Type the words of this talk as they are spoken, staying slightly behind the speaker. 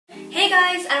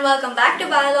guys, and welcome back to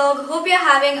Biologue. Hope you're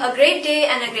having a great day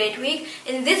and a great week.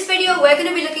 In this video, we're going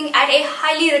to be looking at a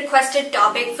highly requested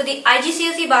topic for the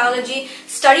IGCSE Biology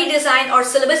study design or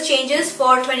syllabus changes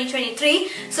for 2023.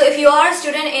 So if you are a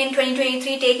student in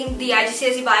 2023 taking the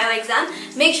IGCSE Bio exam,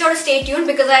 make sure to stay tuned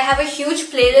because I have a huge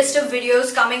playlist of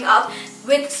videos coming up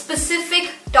with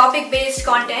specific topic-based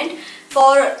content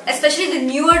for especially the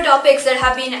newer topics that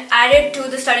have been added to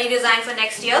the study design for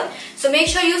next year. So make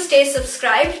sure you stay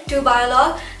subscribed to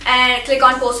Biologue and click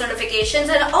on post notifications.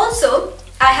 And also,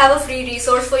 I have a free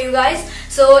resource for you guys.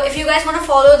 So if you guys want to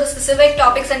follow the specific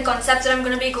topics and concepts that I'm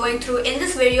going to be going through in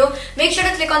this video, make sure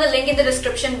to click on the link in the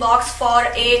description box for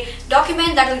a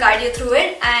document that will guide you through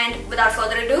it. And without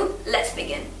further ado, let's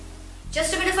begin.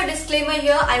 Just a bit of a disclaimer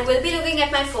here, I will be looking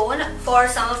at my phone for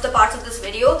some of the parts of this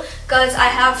video because I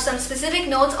have some specific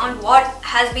notes on what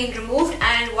has been removed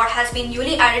and what has been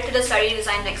newly added to the study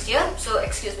design next year, so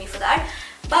excuse me for that.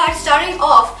 But starting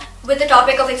off with the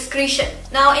topic of excretion.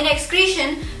 Now in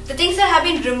excretion, the things that have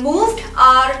been removed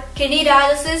are kidney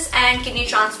dialysis and kidney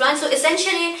transplant. So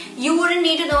essentially, you wouldn't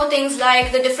need to know things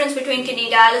like the difference between kidney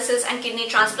dialysis and kidney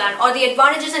transplant or the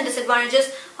advantages and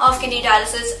disadvantages of kidney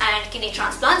dialysis and kidney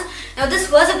transplants. Now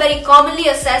this was a very commonly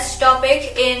assessed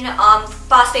topic in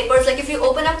past papers. Like if you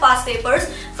open up past papers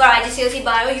for IGCSE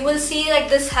Bio, you will see like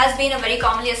this has been a very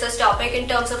commonly assessed topic in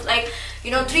terms of like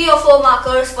 3 or 4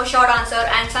 markers for short answer,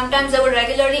 and sometimes there were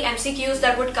regularly MCQs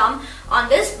that would come on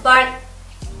this. But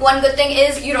one good thing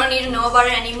is you don't need to know about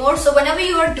it anymore. So whenever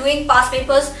you are doing past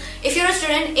papers, if you're a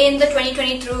student in the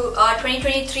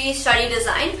 2023 study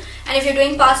design, and if you're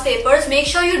doing past papers, make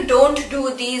sure you don't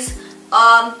do these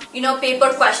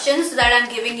paper questions that I'm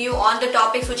giving you on the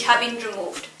topics which have been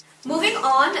removed. Moving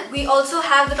on, we also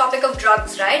have the topic of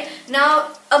drugs, right?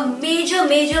 Now, a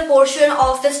major portion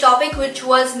of this topic which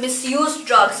was misused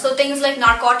drugs. So things like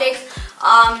narcotics,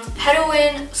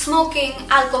 heroin, smoking,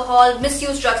 alcohol,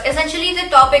 misused drugs. Essentially the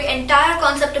entire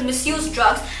concept of misused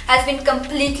drugs has been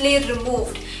completely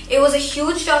removed. It was a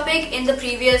huge topic in the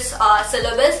previous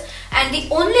syllabus, and the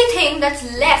only thing that's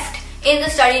left in the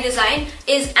study design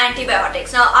is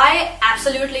antibiotics. Now I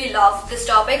absolutely love this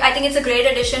topic. I think it's a great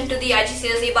addition to the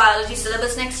IGCSE Biology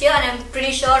syllabus next year, and I'm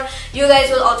pretty sure you guys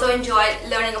will also enjoy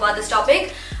learning about this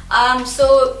topic.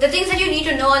 So the things that you need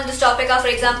to know on this topic are, for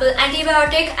example,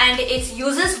 antibiotic and its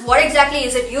uses. What exactly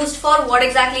is it used for? What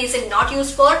exactly is it not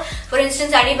used for? For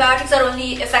instance, antibiotics are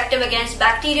only effective against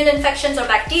bacterial infections or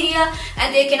bacteria,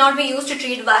 and they cannot be used to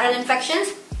treat viral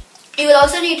infections. You will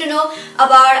also need to know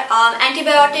about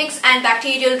antibiotics and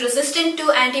bacterial resistant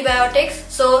to antibiotics.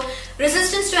 So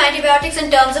resistance to antibiotics in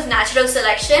terms of natural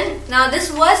selection. Now this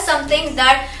was something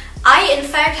that I in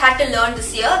fact had to learn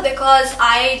this year because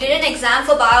I did an exam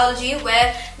for biology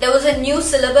where there was a new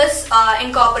syllabus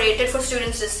incorporated for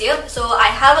students this year. So I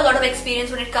have a lot of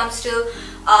experience when it comes to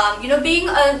being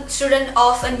a student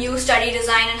of a new study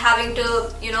design and having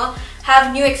to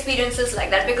have new experiences like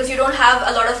that, because you don't have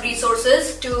a lot of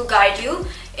resources to guide you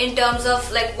in terms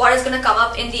of like what is going to come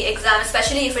up in the exam,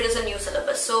 especially if it is a new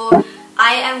syllabus. So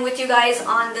I am with you guys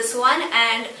on this one,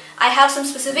 and I have some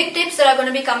specific tips that are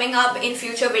going to be coming up in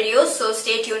future videos, so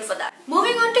stay tuned for that.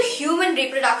 Moving on to human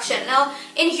reproduction. Now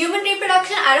in human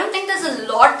reproduction, I don't think there's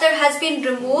a lot that has been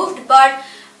removed, but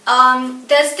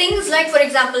there's things like, for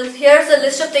example, here's a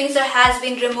list of things that has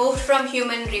been removed from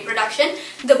human reproduction.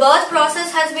 The birth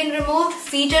process has been removed,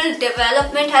 fetal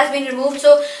development has been removed.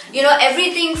 So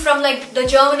everything from like the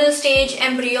germinal stage,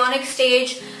 embryonic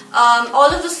stage,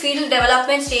 all of those fetal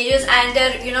development stages and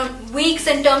their weeks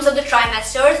in terms of the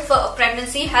trimesters for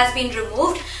pregnancy has been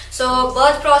removed. So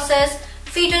birth process,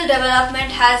 fetal development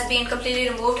has been completely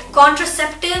removed.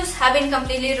 Contraceptives have been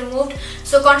completely removed.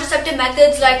 So contraceptive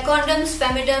methods like condoms,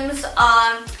 femidoms,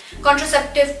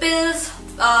 contraceptive pills,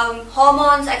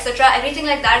 hormones, etc. Everything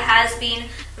like that has been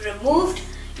removed.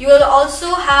 You will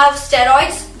also have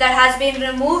steroids that has been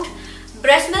removed.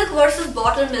 Breast milk versus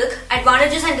bottle milk,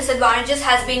 advantages and disadvantages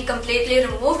has been completely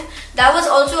removed. That was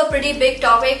also a pretty big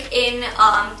topic in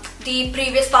the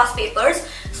previous past papers.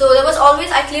 So there was always,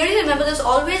 I clearly remember there's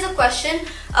always a question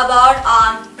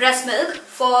about breast milk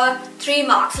for 3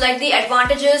 marks, like the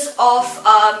advantages of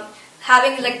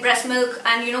having like breast milk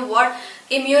and what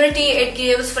immunity it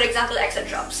gives, for example,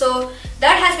 etc. So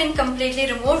that has been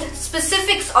completely removed.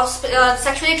 Specifics of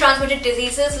sexually transmitted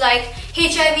diseases like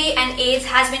HIV and AIDS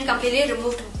has been completely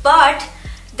removed, but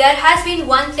there has been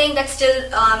one thing that still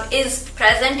is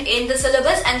present in the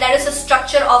syllabus, and that is the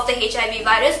structure of the HIV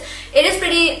virus. It is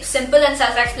pretty simple and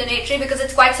self-explanatory because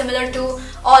it's quite similar to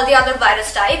all the other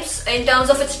virus types in terms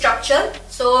of its structure.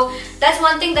 So So that's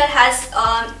one thing that has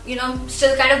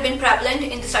still kind of been prevalent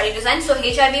in the study design. So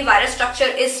HIV virus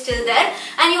structure is still there,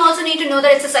 and you also need to know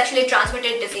that it's a sexually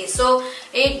transmitted disease. So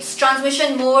its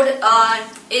transmission mode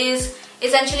is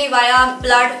essentially via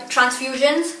blood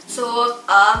transfusions, so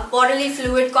bodily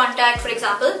fluid contact, for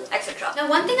example, etc. Now,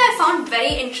 one thing I found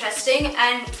very interesting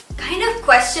and kind of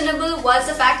questionable was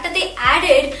the fact that they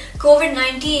added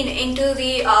COVID-19 into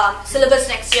the syllabus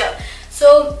next year.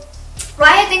 So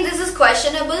why I think this is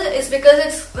questionable is because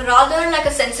it's rather like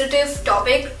a sensitive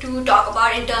topic to talk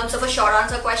about in terms of a short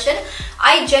answer question.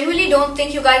 I genuinely don't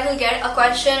think you guys will get a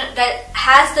question that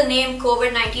has the name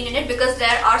COVID-19 in it, because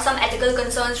there are some ethical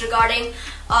concerns regarding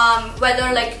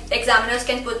whether like examiners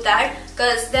can put that,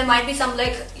 because there might be some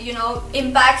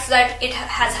impacts that it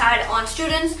has had on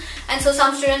students, and so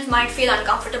some students might feel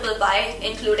uncomfortable by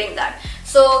including that.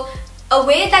 So a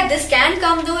way that this can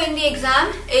come though in the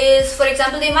exam is, for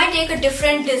example, they might take a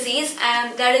different disease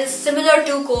and that is similar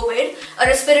to COVID, a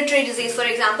respiratory disease for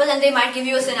example, and they might give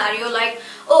you a scenario like,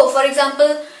 oh, for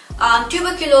example,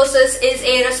 tuberculosis is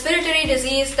a respiratory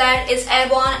disease that is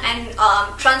airborne and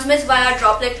transmits via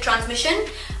droplet transmission.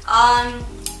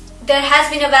 There has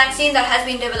been a vaccine that has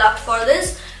been developed for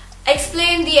this.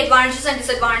 Explain the advantages and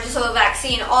disadvantages of a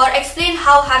vaccine, or explain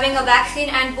how having a vaccine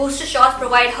and booster shots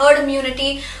provide herd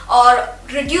immunity or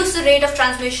reduce the rate of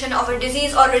transmission of a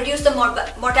disease or reduce the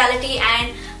mortality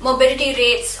and morbidity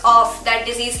rates of that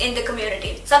disease in the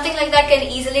community. Something like that can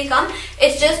easily come.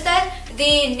 It's just that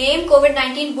the name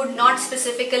COVID-19 would not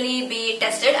specifically be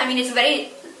tested. I mean, it's very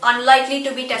unlikely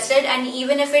to be tested, and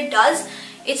even if it does,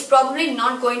 it's probably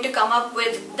not going to come up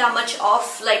with that much of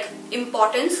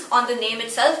importance on the name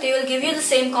itself. They will give you the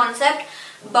same concept,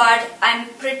 but I'm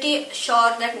pretty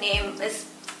sure that name is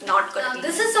not going to be.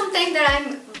 This is something that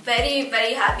I'm very,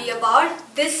 very happy about.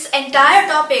 This entire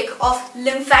topic of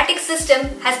lymphatic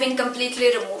system has been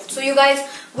completely removed. So you guys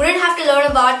wouldn't have to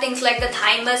learn about things like the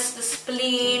thymus, the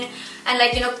spleen, and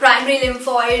primary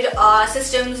lymphoid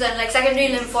systems and secondary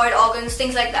lymphoid organs,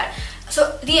 things like that.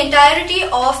 So the entirety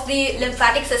of the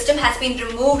lymphatic system has been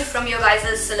removed from your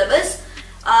guys' syllabus.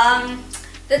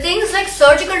 The things like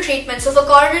surgical treatment. So for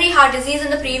coronary heart disease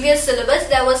in the previous syllabus,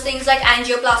 there was things like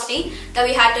angioplasty that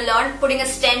we had to learn, putting a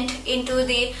stent into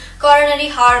the coronary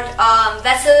heart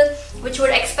vessel, which would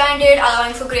expand it,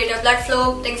 allowing for greater blood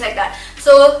flow, things like that.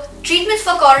 So treatments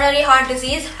for coronary heart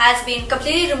disease has been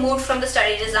completely removed from the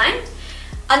study design.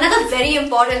 Another very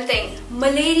important thing,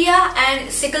 malaria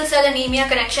and sickle cell anemia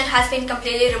connection has been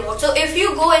completely removed. So if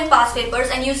you go in past papers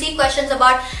and you see questions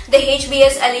about the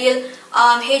HBS allele,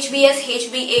 HBS,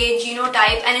 HBA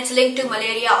genotype, and it's linked to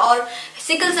malaria, or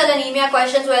sickle cell anemia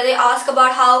questions where they ask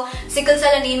about how sickle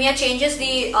cell anemia changes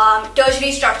the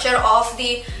tertiary structure of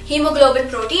the hemoglobin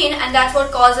protein, and that's what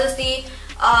causes the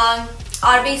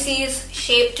RBC's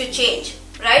shape to change,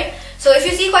 right? So if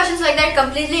you see questions like that,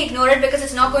 completely ignore it, because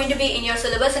it's not going to be in your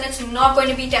syllabus and it's not going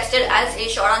to be tested as a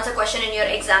short answer question in your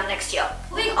exam next year.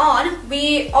 Moving on,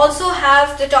 we also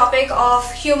have the topic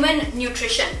of human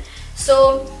nutrition.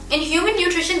 So in human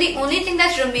nutrition, the only thing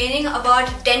that's remaining about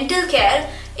dental care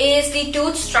is the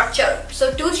tooth structure.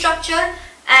 So tooth structure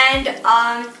and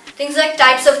things like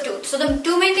types of tooth. So the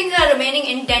two main things that are remaining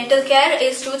in dental care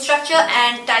is tooth structure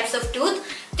and types of tooth.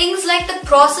 Things like the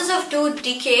process of tooth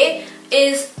decay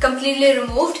is completely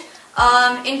removed,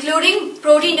 including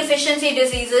protein deficiency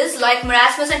diseases like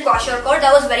marasmus and kwashiorkor.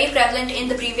 That was very prevalent in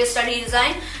the previous study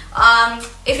design.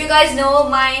 If you guys know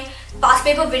my past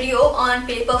paper video on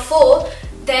paper 4,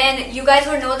 then you guys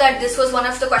would know that this was one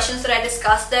of the questions that I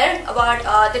discussed there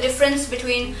about the difference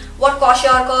between what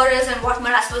kwashiorkor is and what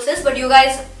marasmus is. But you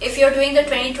guys, if you're doing the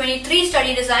 2023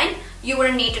 study design, you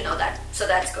wouldn't need to know that, so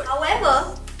that's good.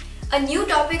 However, a new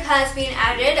topic has been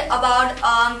added about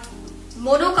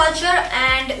monoculture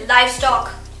and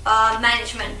livestock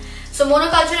management. So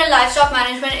monoculture and livestock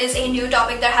management is a new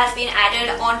topic that has been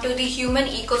added onto the human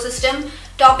ecosystem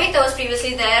topic that was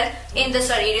previously there in the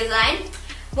study design.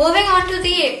 Moving on to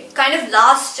the kind of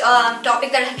last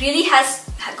topic that really has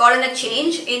gotten a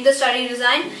change in the study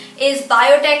design is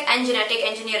biotech and genetic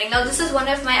engineering. Now this is one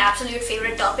of my absolute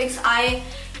favorite topics.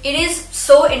 It is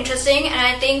so interesting, and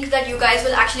I think that you guys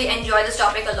will actually enjoy this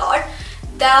topic a lot.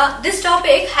 This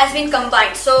topic has been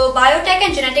combined. So biotech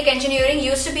and genetic engineering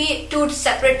used to be two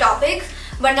separate topics,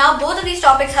 but now both of these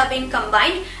topics have been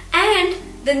combined, and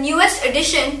the newest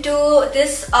addition to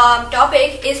this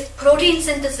topic is protein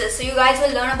synthesis. So you guys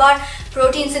will learn about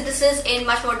protein synthesis in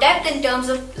much more depth in terms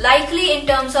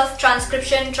of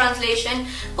transcription, translation,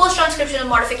 post-transcriptional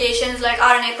modifications like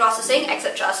RNA processing,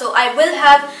 etc. So I will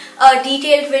have a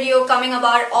detailed video coming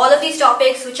about all of these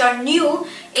topics which are new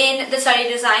in the study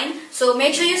design, so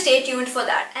make sure you stay tuned for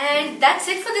that. And that's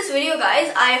it for this video,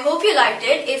 guys. I hope you liked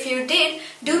it. If you did,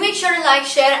 do make sure to like,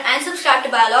 share and subscribe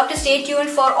to Biologue to stay tuned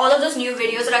for all of those new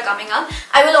videos that are coming up.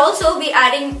 I will also be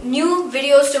adding new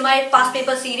videos to my past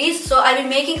paper series, so I'll be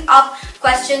making up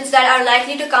questions that are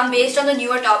likely to come based on the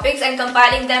newer topics and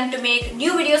compiling them to make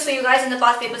new videos for you guys in the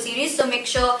past paper series, so make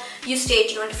sure you stay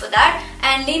tuned for that.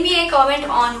 And leave me a comment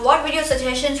on what video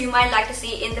suggestions you might like to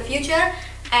see in the future.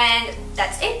 And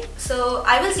that's it. So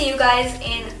I will see you guys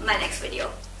in my next video.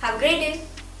 Have a great day.